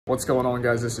What's going on,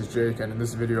 guys? This is Jake, and in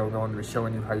this video I'm going to be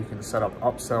showing you how you can set up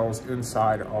upsells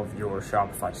inside of your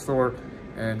Shopify store.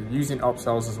 And using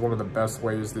upsells is one of the best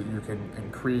ways that you can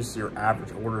increase your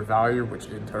average order value, which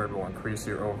in turn will increase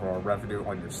your overall revenue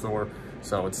on your store.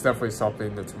 So it's definitely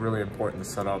something that's really important to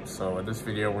set up. So in this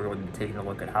video we're going to be taking a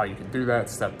look at how you can do that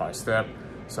step by step.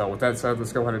 So with that said,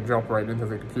 let's go ahead and jump right into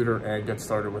the computer and get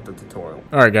started with the tutorial.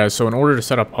 All right, guys, so in order to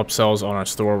set up upsells on our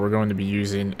store, we're going to be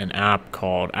using an app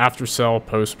called AfterSell,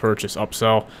 post-purchase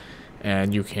upsell.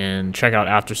 And you can check out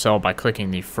AfterSell by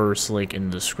clicking the first link in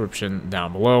the description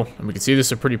down below. And we can see this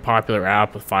is a pretty popular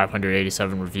app with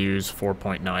 587 reviews,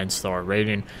 4.9 star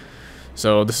rating.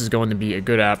 So this is going to be a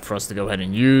good app for us to go ahead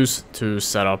and use to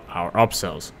set up our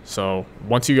upsells. So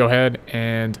once you go ahead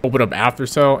and open up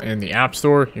AfterSell in the App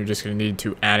Store, you're just going to need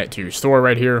to add it to your store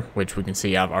right here, which we can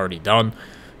see I've already done.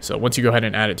 So once you go ahead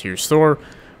and add it to your store,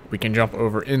 we can jump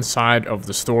over inside of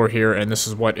the store here, and this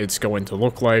is what it's going to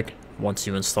look like once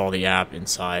you install the app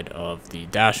inside of the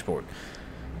dashboard.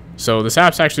 So this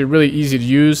app's actually really easy to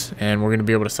use, and we're going to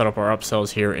be able to set up our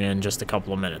upsells here in just a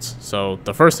couple of minutes. So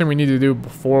the first thing we need to do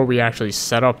before we actually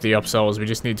set up the upsell is we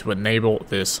just need to enable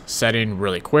this setting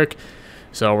really quick.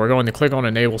 So we're going to click on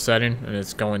enable setting, and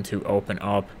it's going to open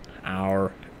up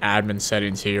our admin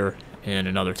settings here in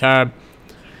another tab.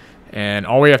 And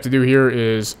all we have to do here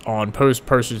is on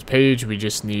post-purchase page, we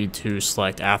just need to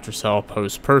select AfterSell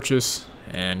post-purchase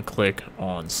and click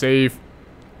on save.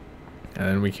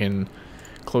 And we can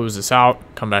close this out,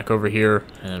 come back over here,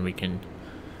 and we can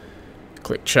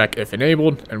click check if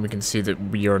enabled, and we can see that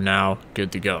we are now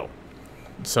good to go.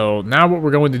 So now what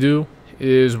we're going to do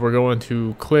is we're going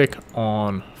to click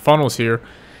on funnels here,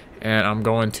 and I'm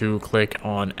going to click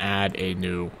on add a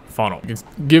new funnel. You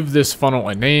can give this funnel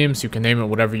a name, so you can name it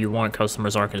whatever you want.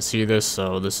 Customers aren't going to see this,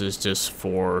 so this is just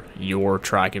for your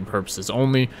tracking purposes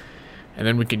only. And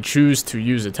then we can choose to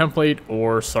use a template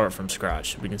or start from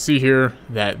scratch. We can see here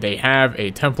that they have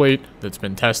a template that's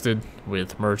been tested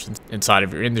with merchants inside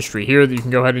of your industry here that you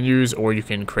can go ahead and use, or you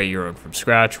can create your own from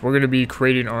scratch. We're going to be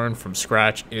creating our own from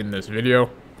scratch in this video,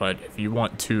 but if you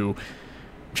want to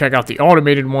check out the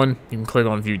automated one, you can click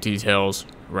on view details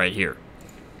right here.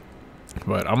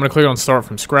 But I'm going to click on start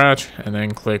from scratch and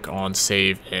then click on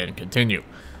save and continue.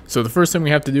 So the first thing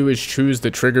we have to do is choose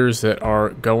the triggers that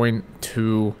are going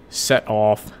to set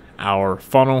off our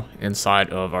funnel inside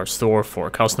of our store for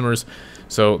customers.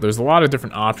 So there's a lot of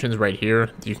different options right here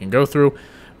that you can go through,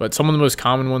 but some of the most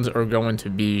common ones are going to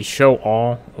be show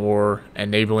all, or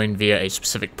enabling via a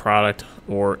specific product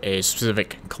or a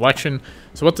specific collection.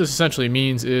 So what this essentially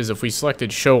means is if we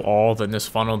selected show all, then this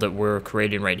funnel that we're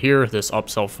creating right here, this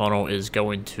upsell funnel, is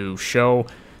going to show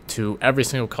to every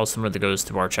single customer that goes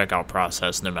through our checkout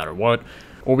process no matter what.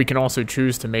 Or we can also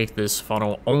choose to make this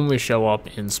funnel only show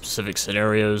up in specific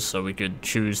scenarios. So we could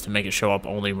choose to make it show up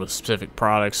only with specific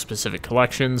products, specific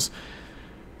collections,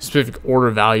 specific order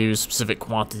values, specific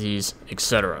quantities,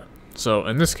 etc. So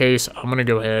in this case, I'm going to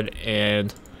go ahead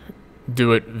and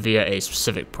do it via a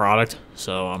specific product.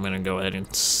 So I'm going to go ahead and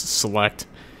select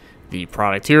the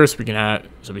product here, so we can have,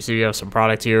 so we see we have some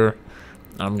product here.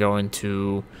 I'm going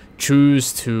to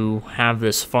choose to have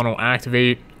this funnel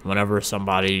activate whenever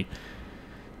somebody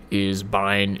is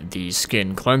buying the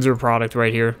skin cleanser product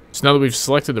right here. So now that we've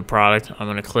selected the product, I'm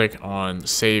going to click on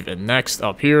save and next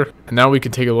up here. And now we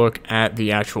can take a look at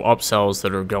the actual upsells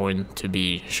that are going to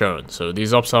be shown. So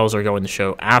these upsells are going to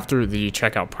show after the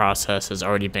checkout process has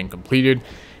already been completed,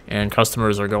 and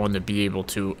customers are going to be able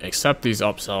to accept these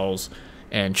upsells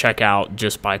and check out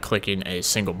just by clicking a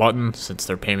single button, since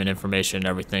their payment information and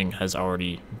everything has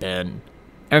already been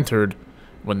entered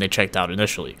when they checked out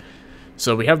initially.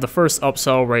 So we have the first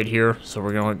upsell right here. So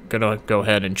we're going to go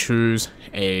ahead and choose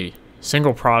a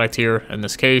single product here in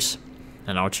this case,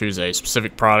 and I'll choose a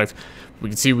specific product. We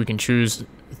can see we can choose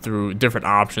through different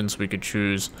options. We could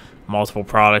choose multiple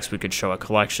products, we could show a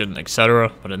collection,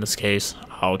 etc. But in this case,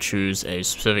 I'll choose a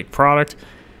specific product,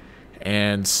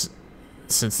 and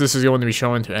since this is going to be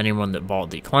shown to anyone that bought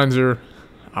the cleanser,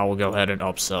 I will go ahead and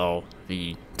upsell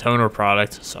the toner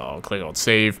product. So I'll click on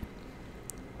save.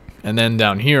 And then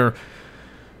down here,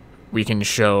 we can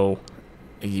show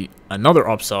another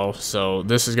upsell. So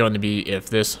this is going to be if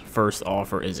this first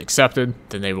offer is accepted,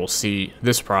 then they will see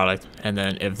this product. And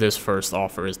then if this first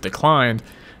offer is declined,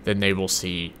 then they will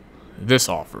see this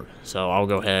offer. So I'll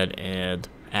go ahead and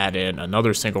add in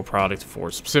another single product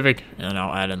for specific, and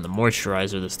I'll add in the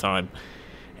moisturizer this time.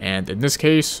 And in this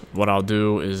case, what I'll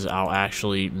do is I'll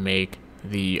actually make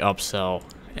the upsell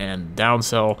and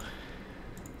downsell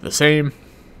the same,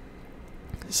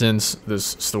 since this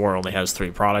store only has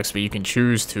 3 products, but you can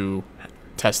choose to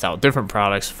test out different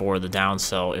products for the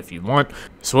downsell if you want.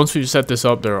 So once we've set this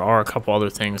up, there are a couple other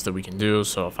things that we can do.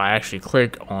 So if I actually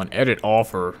click on edit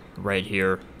offer right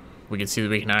here, we can see that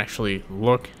we can actually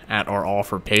look at our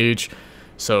offer page.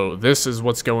 So this is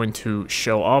what's going to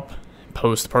show up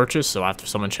post purchase. So after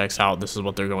someone checks out, this is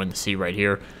what they're going to see right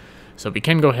here. So we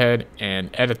can go ahead and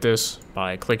edit this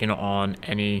by clicking on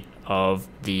any of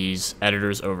these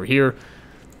editors over here.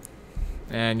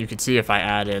 And you can see if I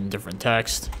add in different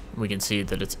text, we can see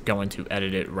that it's going to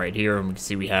edit it right here. And we can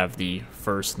see we have the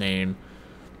first name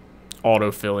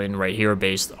auto-filling right here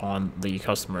based on the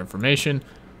customer information.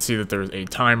 See that there's a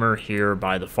timer here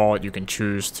by default. You can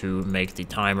choose to make the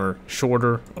timer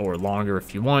shorter or longer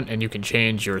if you want, and you can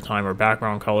change your timer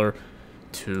background color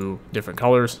to different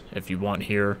colors if you want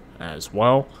here as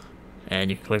well.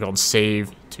 And you can click on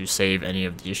save to save any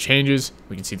of these changes.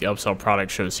 We can see the upsell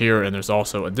product shows here, and there's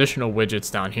also additional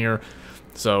widgets down here.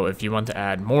 So if you want to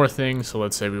add more things, so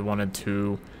let's say we wanted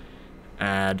to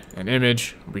add an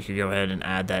image, we could go ahead and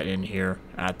add that in here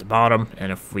at the bottom.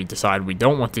 And if we decide we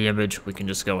don't want the image, we can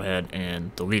just go ahead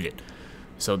and delete it.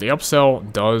 So the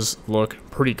upsell does look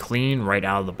pretty clean right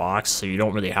out of the box, so you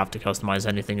don't really have to customize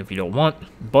anything if you don't want.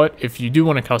 But if you do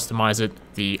want to customize it,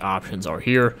 the options are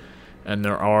here, and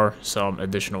there are some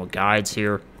additional guides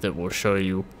here that will show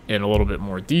you in a little bit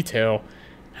more detail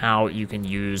how you can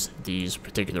use these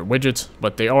particular widgets,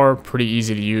 but they are pretty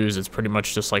easy to use. It's pretty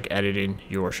much just like editing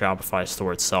your Shopify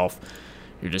store itself.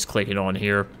 You're just clicking on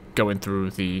here, going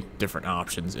through the different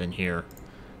options in here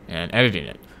and editing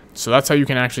it. So that's how you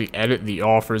can actually edit the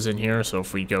offers in here. So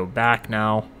if we go back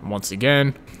now, once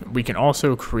again, we can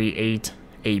also create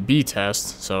a A/B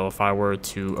test. So if I were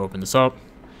to open this up,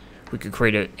 we could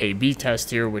create a A/B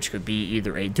test here, which could be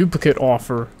either a duplicate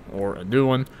offer or a new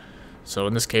one. So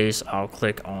in this case, I'll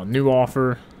click on new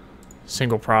offer,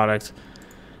 single product,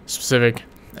 specific,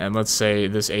 and let's say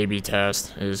this A/B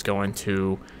test is going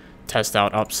to test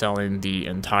out upselling the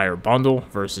entire bundle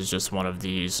versus just one of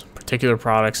these particular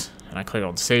products. And I click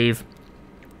on save.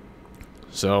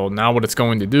 So now what it's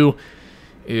going to do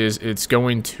is it's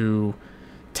going to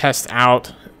test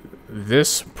out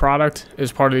this product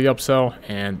as part of the upsell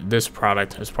and this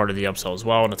product as part of the upsell as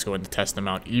well, and it's going to test them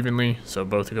out evenly. So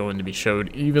both are going to be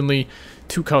showed evenly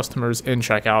to customers in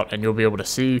checkout, and you'll be able to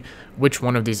see which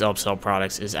one of these upsell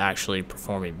products is actually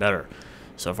performing better.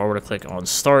 So if I were to click on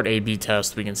start A/B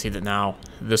test, we can see that now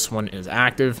this one is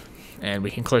active, and we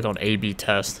can click on A/B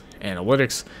test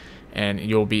analytics, and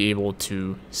you'll be able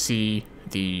to see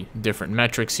the different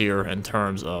metrics here in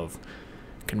terms of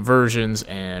conversions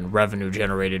and revenue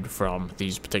generated from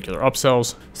these particular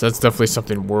upsells. So that's definitely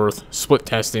something worth split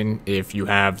testing if you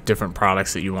have different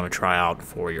products that you want to try out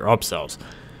for your upsells.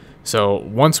 So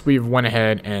once we've went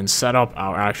ahead and set up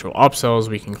our actual upsells,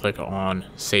 we can click on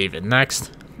save and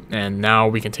next. And now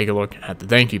we can take a look at the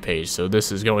thank you page. So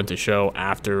this is going to show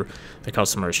after the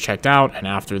customer is checked out and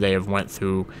after they have went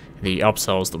through the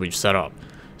upsells that we've set up.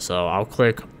 So I'll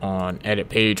click on edit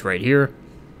page right here.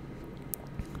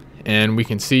 And we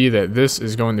can see that this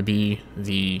is going to be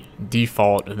the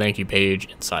default thank you page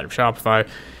inside of Shopify.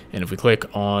 And if we click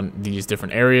on these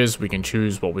different areas, we can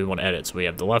choose what we want to edit. So we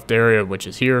have the left area, which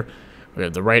is here. We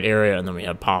have the right area, and then we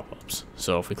have pop-ups.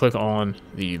 So if we click on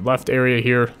the left area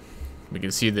here, we can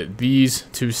see that these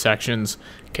two sections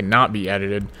cannot be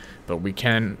edited, but we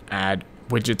can add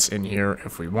widgets in here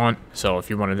if we want. So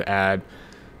if you wanted to add,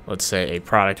 let's say, a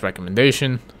product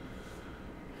recommendation,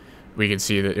 we can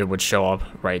see that it would show up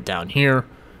right down here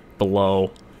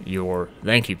below your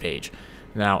thank you page.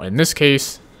 Now, in this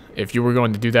case, if you were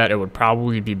going to do that, it would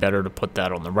probably be better to put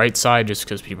that on the right side just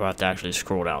because people have to actually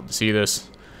scroll down to see this.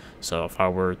 So if I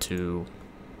were to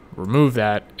remove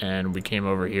that and we came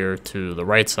over here to the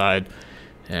right side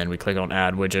and we click on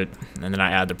add widget, and then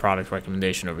I add the product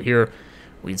recommendation over here,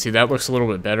 we can see that looks a little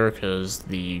bit better because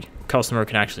the customer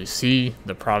can actually see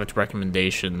the product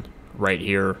recommendation right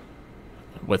here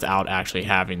without actually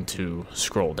having to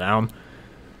scroll down.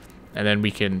 And then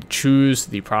we can choose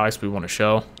the products we want to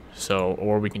show. So,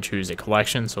 or we can choose a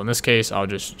collection. So in this case, I'll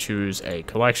just choose a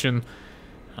collection.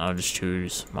 I'll just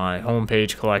choose my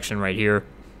homepage collection right here.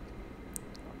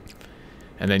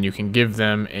 And then you can give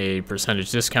them a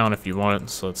percentage discount if you want.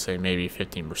 So let's say maybe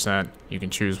 15%. You can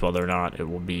choose whether or not it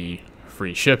will be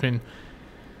free shipping.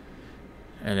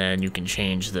 And then you can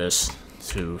change this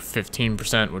to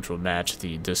 15%, which will match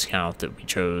the discount that we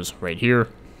chose right here.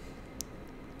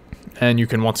 And you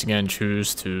can once again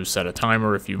choose to set a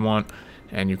timer if you want,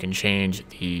 and you can change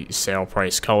the sale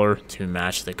price color to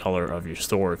match the color of your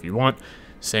store if you want.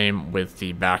 Same with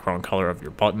the background color of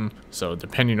your button. So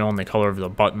depending on the color of the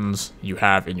buttons you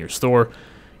have in your store,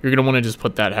 you're going to want to just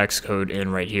put that hex code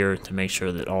in right here to make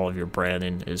sure that all of your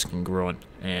branding is congruent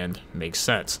and makes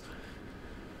sense.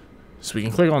 So we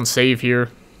can click on save here,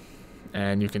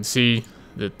 and you can see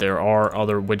that there are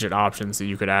other widget options that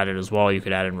you could add in as well. You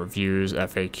could add in reviews,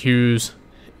 FAQs,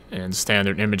 and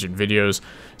standard image and videos.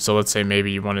 So let's say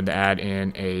maybe you wanted to add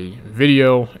in a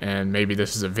video, and maybe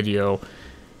this is a video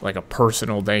like a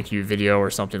personal thank you video or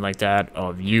something like that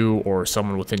of you or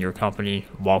someone within your company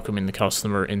welcoming the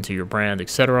customer into your brand,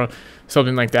 etc.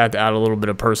 Something like that to add a little bit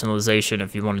of personalization.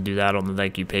 If you want to do that on the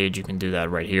thank you page, you can do that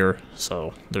right here.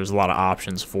 So there's a lot of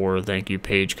options for thank you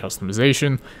page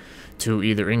customization to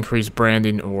either increase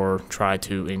branding or try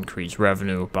to increase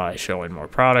revenue by showing more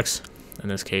products. In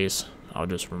this case, I'll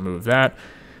just remove that.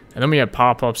 And then we have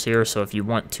pop-ups here. So if you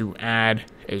want to add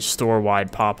a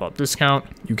store-wide pop-up discount,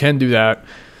 you can do that.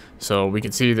 So we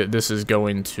can see that this is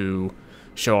going to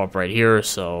show up right here.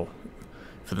 So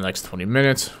for the next 20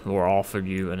 minutes, we'll offer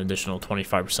you an additional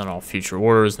 25% off future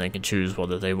orders. They can choose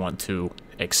whether they want to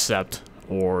accept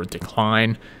or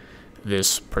decline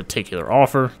this particular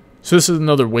offer. So this is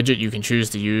another widget you can choose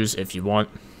to use if you want.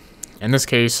 In this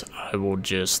case, I will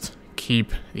just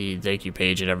keep the thank you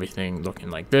page and everything looking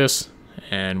like this,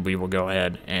 and we will go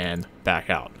ahead and back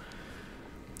out.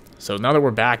 So now that we're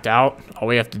backed out, all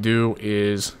we have to do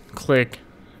is click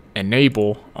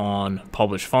enable on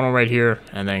publish funnel right here,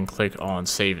 and then click on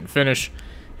save and finish,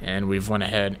 and we've went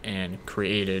ahead and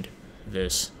created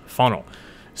this funnel.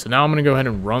 So now I'm going to go ahead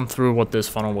and run through what this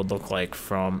funnel would look like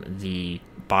from the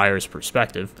buyer's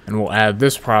perspective, and we'll add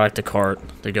this product to cart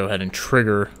to go ahead and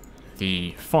trigger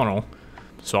the funnel.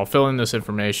 So I'll fill in this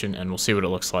information and we'll see what it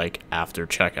looks like after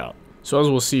checkout. So as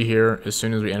we'll see here, as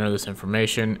soon as we enter this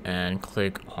information and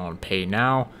click on pay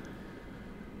now,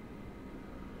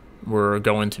 we're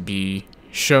going to be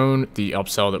shown the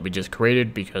upsell that we just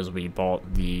created because we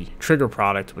bought the trigger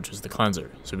product, which is the cleanser.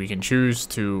 So we can choose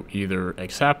to either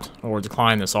accept or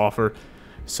decline this offer.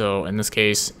 So in this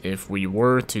case, if we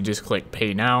were to just click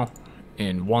pay now,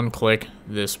 in one click,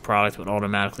 this product would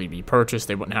automatically be purchased.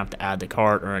 They wouldn't have to add the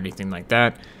cart or anything like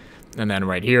that. And then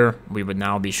right here, we would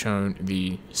now be shown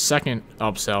the second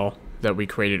upsell that we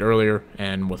created earlier.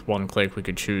 And with one click, we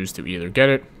could choose to either get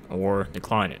it or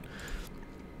decline it.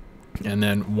 And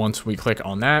then once we click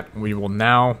on that, we will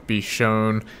now be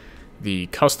shown the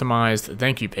customized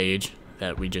thank you page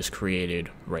that we just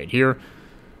created right here.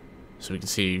 So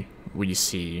we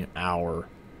see our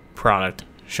product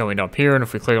showing up here, and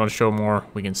if we click on show more,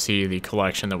 we can see the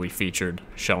collection that we featured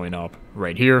showing up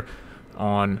right here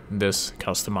on this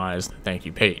customized thank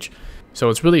you page. So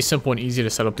it's really simple and easy to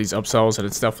set up these upsells, and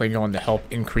it's definitely going to help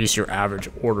increase your average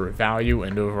order value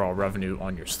and overall revenue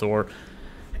on your store.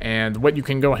 And what you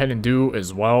can go ahead and do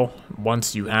as well,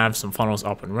 once you have some funnels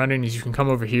up and running, is you can come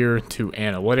over here to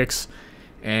analytics,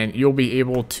 and you'll be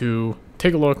able to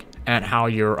take a look at how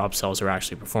your upsells are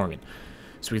actually performing.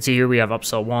 So we can see here we have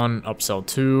upsell 1, upsell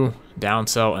 2,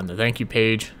 downsell, and the thank you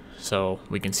page. So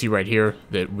we can see right here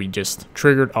that we just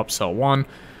triggered upsell 1.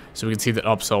 So we can see that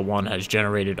upsell 1 has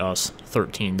generated us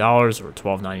 $13 or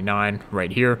 $12.99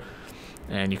 right here.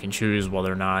 And you can choose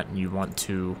whether or not you want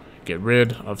to get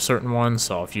rid of certain ones.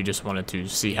 So if you just wanted to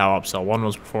see how upsell 1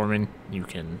 was performing, you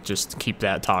can just keep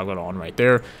that toggled on right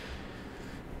there.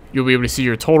 You'll be able to see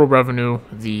your total revenue,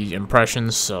 the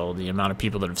impressions, so the amount of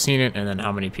people that have seen it, and then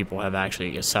how many people have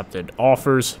actually accepted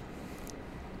offers.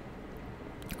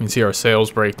 You can see our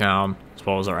sales breakdown, as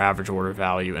well as our average order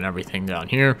value and everything down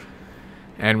here.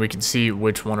 And we can see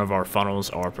which one of our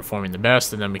funnels are performing the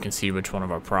best, and then we can see which one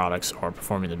of our products are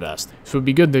performing the best. So it'd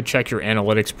be good to check your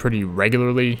analytics pretty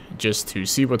regularly just to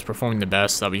see what's performing the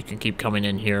best, so that you can keep coming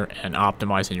in here and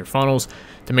optimizing your funnels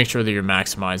to make sure that you're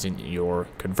maximizing your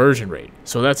conversion rate.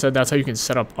 So that said, that's how you can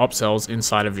set up upsells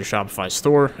inside of your Shopify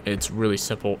store. It's really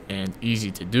simple and easy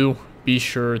to do. Be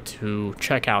sure to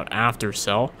check out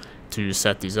AfterSell to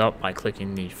set these up by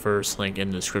clicking the first link in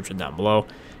the description down below.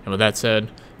 And with that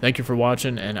said, thank you for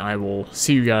watching, and I will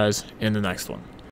see you guys in the next one.